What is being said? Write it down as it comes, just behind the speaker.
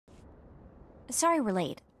Sorry we're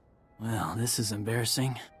late. Well, this is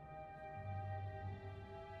embarrassing.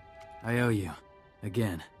 I owe you.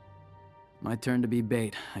 Again. My turn to be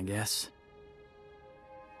bait, I guess.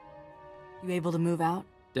 You able to move out?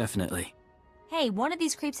 Definitely. Hey, one of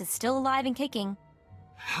these creeps is still alive and kicking.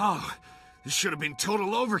 How? This should have been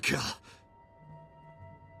total overkill.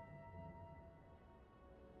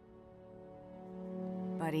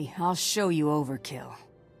 Buddy, I'll show you overkill.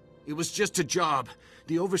 It was just a job.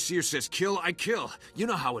 The overseer says kill, I kill. You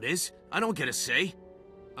know how it is. I don't get a say.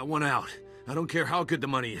 I want out. I don't care how good the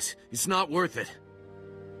money is. It's not worth it.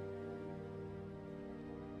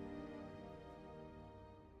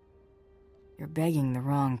 You're begging the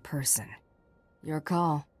wrong person. Your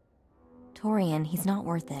call. Torian, he's not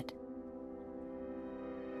worth it.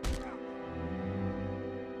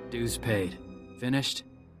 Dues paid. Finished?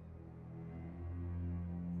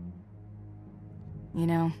 You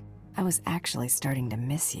know, I was actually starting to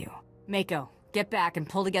miss you. Mako, get back and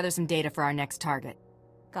pull together some data for our next target.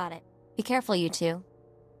 Got it. Be careful, you two.